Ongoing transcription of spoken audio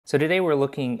So today we're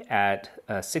looking at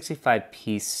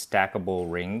 65-piece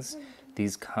stackable rings.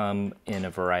 These come in a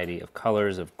variety of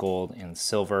colors of gold and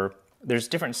silver. There's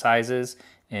different sizes,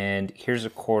 and here's a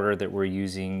quarter that we're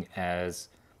using as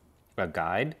a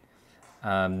guide.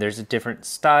 There's different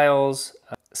styles.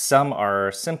 Some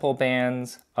are simple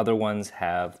bands, other ones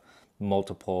have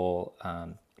multiple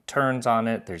turns on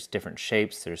it. There's different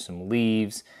shapes, there's some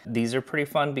leaves. These are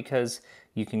pretty fun because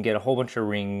you can get a whole bunch of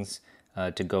rings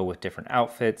to go with different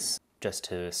outfits, just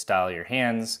to style your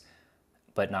hands,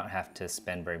 but not have to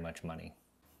spend very much money.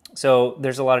 So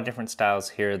there's a lot of different styles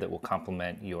here that will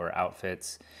complement your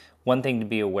outfits. One thing to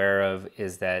be aware of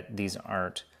is that these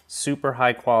aren't super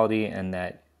high quality and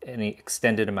that any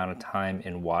extended amount of time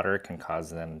in water can cause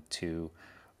them to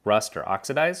rust or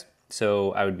oxidize.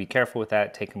 So I would be careful with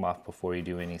that. Take them off before you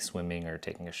do any swimming or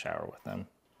taking a shower with them.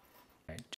 All right.